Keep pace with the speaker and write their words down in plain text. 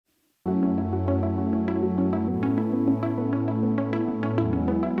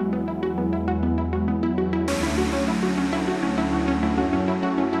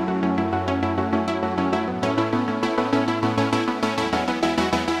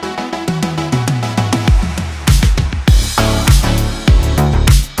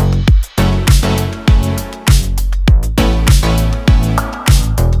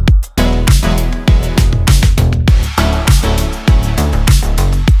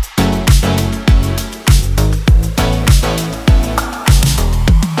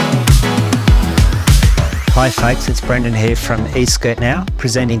Hi folks, it's Brendan here from eScootNow,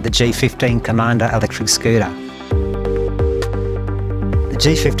 presenting the G15 Commander electric scooter. The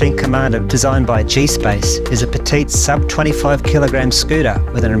G15 Commander, designed by Gspace, is a petite sub-25 kilogram scooter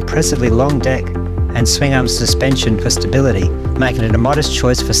with an impressively long deck and swing arm suspension for stability, making it a modest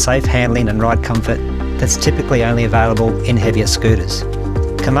choice for safe handling and ride comfort that's typically only available in heavier scooters.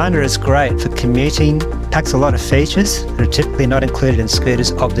 Commander is great for commuting, packs a lot of features that are typically not included in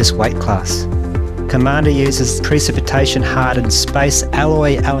scooters of this weight class. Commander uses precipitation hardened space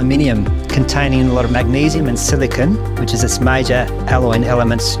alloy aluminium containing a lot of magnesium and silicon, which is its major alloying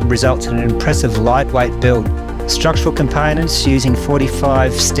elements, results in an impressive lightweight build. Structural components using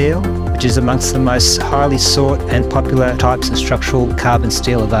 45 steel, which is amongst the most highly sought and popular types of structural carbon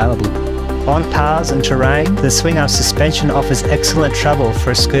steel available. On paths and terrain, the swing arm suspension offers excellent travel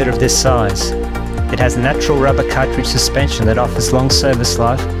for a scooter of this size. It has natural rubber cartridge suspension that offers long service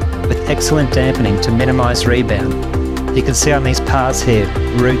life with excellent dampening to minimise rebound. You can see on these paths here,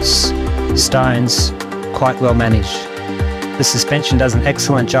 roots, stones, quite well managed. The suspension does an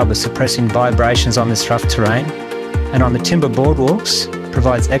excellent job of suppressing vibrations on this rough terrain, and on the timber boardwalks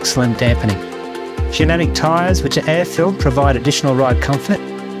provides excellent dampening. Pneumatic tyres, which are air-filled, provide additional ride comfort,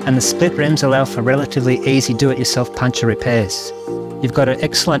 and the split rims allow for relatively easy do-it-yourself puncture repairs. You've got an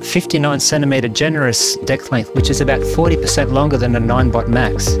excellent 59cm generous deck length, which is about 40% longer than a 9-bot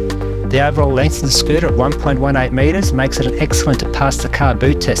max. The overall length of the scooter at 1.18 metres makes it an excellent to pass the car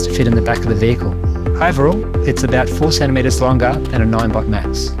boot test to fit in the back of the vehicle. Overall, it's about 4cm longer than a 9-bot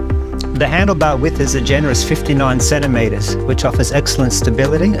max. The handlebar width is a generous 59cm, which offers excellent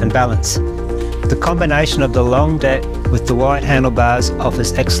stability and balance. The combination of the long deck with the wide handlebars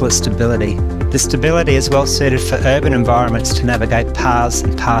offers excellent stability. The stability is well suited for urban environments to navigate paths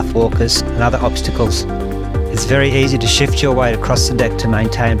and path walkers and other obstacles. It's very easy to shift your weight across the deck to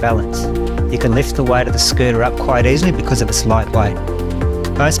maintain balance. You can lift the weight of the scooter up quite easily because of its light weight.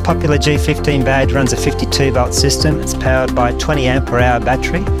 Most popular G15 badge runs a 52-volt system. It's powered by a 20Ah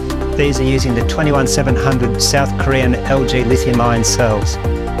battery. These are using the 21700 South Korean LG lithium-ion cells.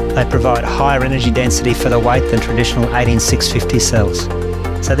 They provide higher energy density for the weight than traditional 18650 cells.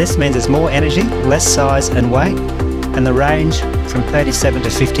 So this means there's more energy, less size and weight, and the range from 37 to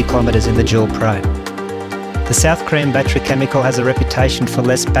 50 kilometres in the Dual Pro. The South Korean battery chemical has a reputation for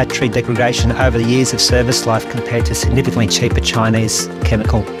less battery degradation over the years of service life compared to significantly cheaper Chinese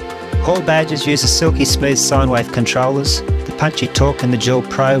chemical. All badges use a silky smooth sine wave controllers. The punchy torque in the Dual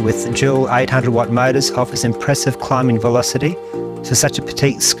Pro with the dual 800-watt motors offers impressive climbing velocity for such a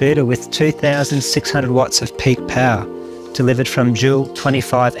petite scooter with 2,600 watts of peak power, delivered from dual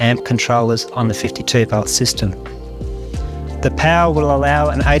 25-amp controllers on the 52-volt system. The power will allow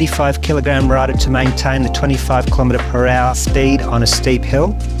an 85-kilogram rider to maintain the 25 km/h speed on a steep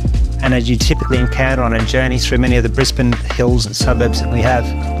hill, and as you typically encounter on a journey through many of the Brisbane hills and suburbs that we have.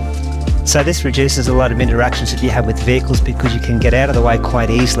 So this reduces a lot of interactions that you have with vehicles because you can get out of the way quite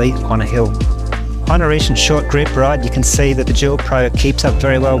easily on a hill. On a recent short grip ride, you can see that the Dual Pro keeps up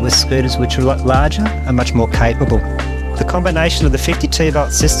very well with scooters which are a lot larger and much more capable. The combination of the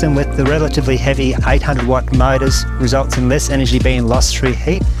 52-volt system with the relatively heavy 800-watt motors results in less energy being lost through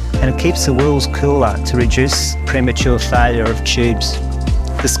heat, and it keeps the wheels cooler to reduce premature failure of tubes.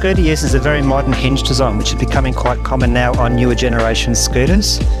 The scooter uses a very modern hinge design, which is becoming quite common now on newer generation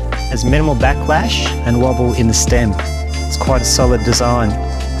scooters. There's minimal backlash and wobble in the stem. It's quite a solid design,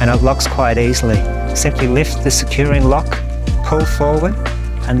 and it locks quite easily. Simply lift the securing lock, pull forward,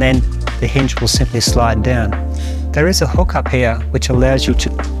 and then the hinge will simply slide down. There is a hook up here which allows you to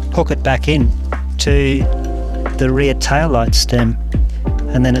hook it back in to the rear taillight stem,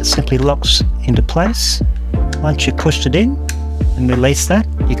 and then it simply locks into place. Once you've pushed it in and release that,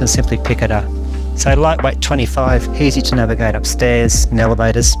 you can simply pick it up. So lightweight 25, easy to navigate upstairs, in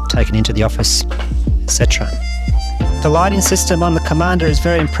elevators, taken into the office, etc. The lighting system on the Commander is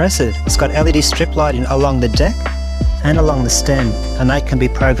very impressive. It's got LED strip lighting along the deck and along the stem, and they can be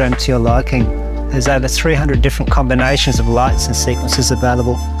programmed to your liking. There's over 300 different combinations of lights and sequences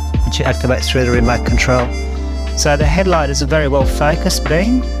available, which you activate through the remote control. So the headlight is a very well focused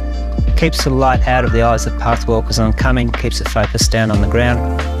beam, keeps the light out of the eyes of path walkers oncoming, keeps it focused down on the ground.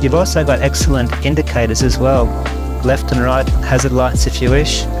 You've also got excellent indicators as well, left and right hazard lights if you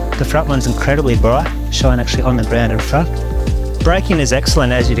wish. The front one's incredibly bright, shine actually on the ground in front. Braking is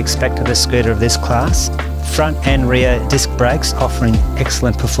excellent as you'd expect of a scooter of this class. Front and rear disc brakes offering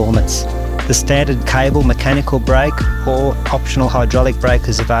excellent performance. The standard cable mechanical brake or optional hydraulic brake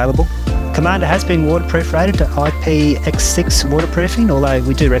is available. Commander has been waterproof rated to IPX6 waterproofing, although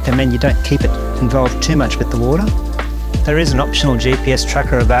we do recommend you don't keep it involved too much with the water. There is an optional GPS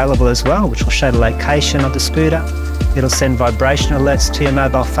tracker available as well, which will show the location of the scooter. It'll send vibration alerts to your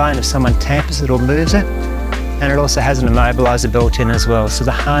mobile phone if someone tampers it or moves it. And it also has an immobiliser built in as well. So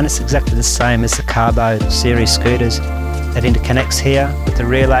the harness is exactly the same as the Carbo series scooters. That interconnects here with the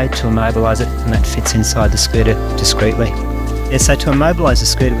relay to immobilise it, and that fits inside the scooter discreetly. Yeah, so to immobilise the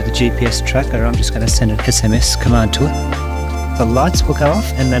scooter with a GPS tracker, I'm just going to send an SMS command to it. The lights will go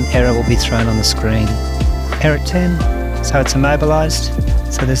off and an error will be thrown on the screen. Error 10, so it's immobilised,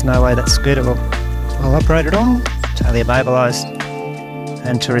 so there's no way that scooter will operate at all. Totally immobilised.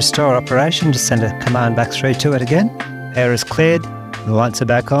 And to restore operation, just send a command back through to it again. Error's cleared, the lights are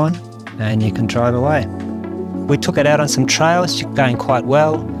back on, and you can drive away. We took it out on some trails, going quite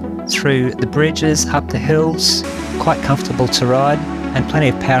well, through the bridges, up the hills, quite comfortable to ride, and plenty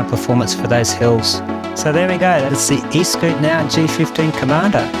of power and performance for those hills. So there we go, that's the eScootNow G15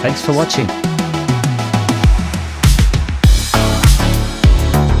 Commander. Thanks for watching.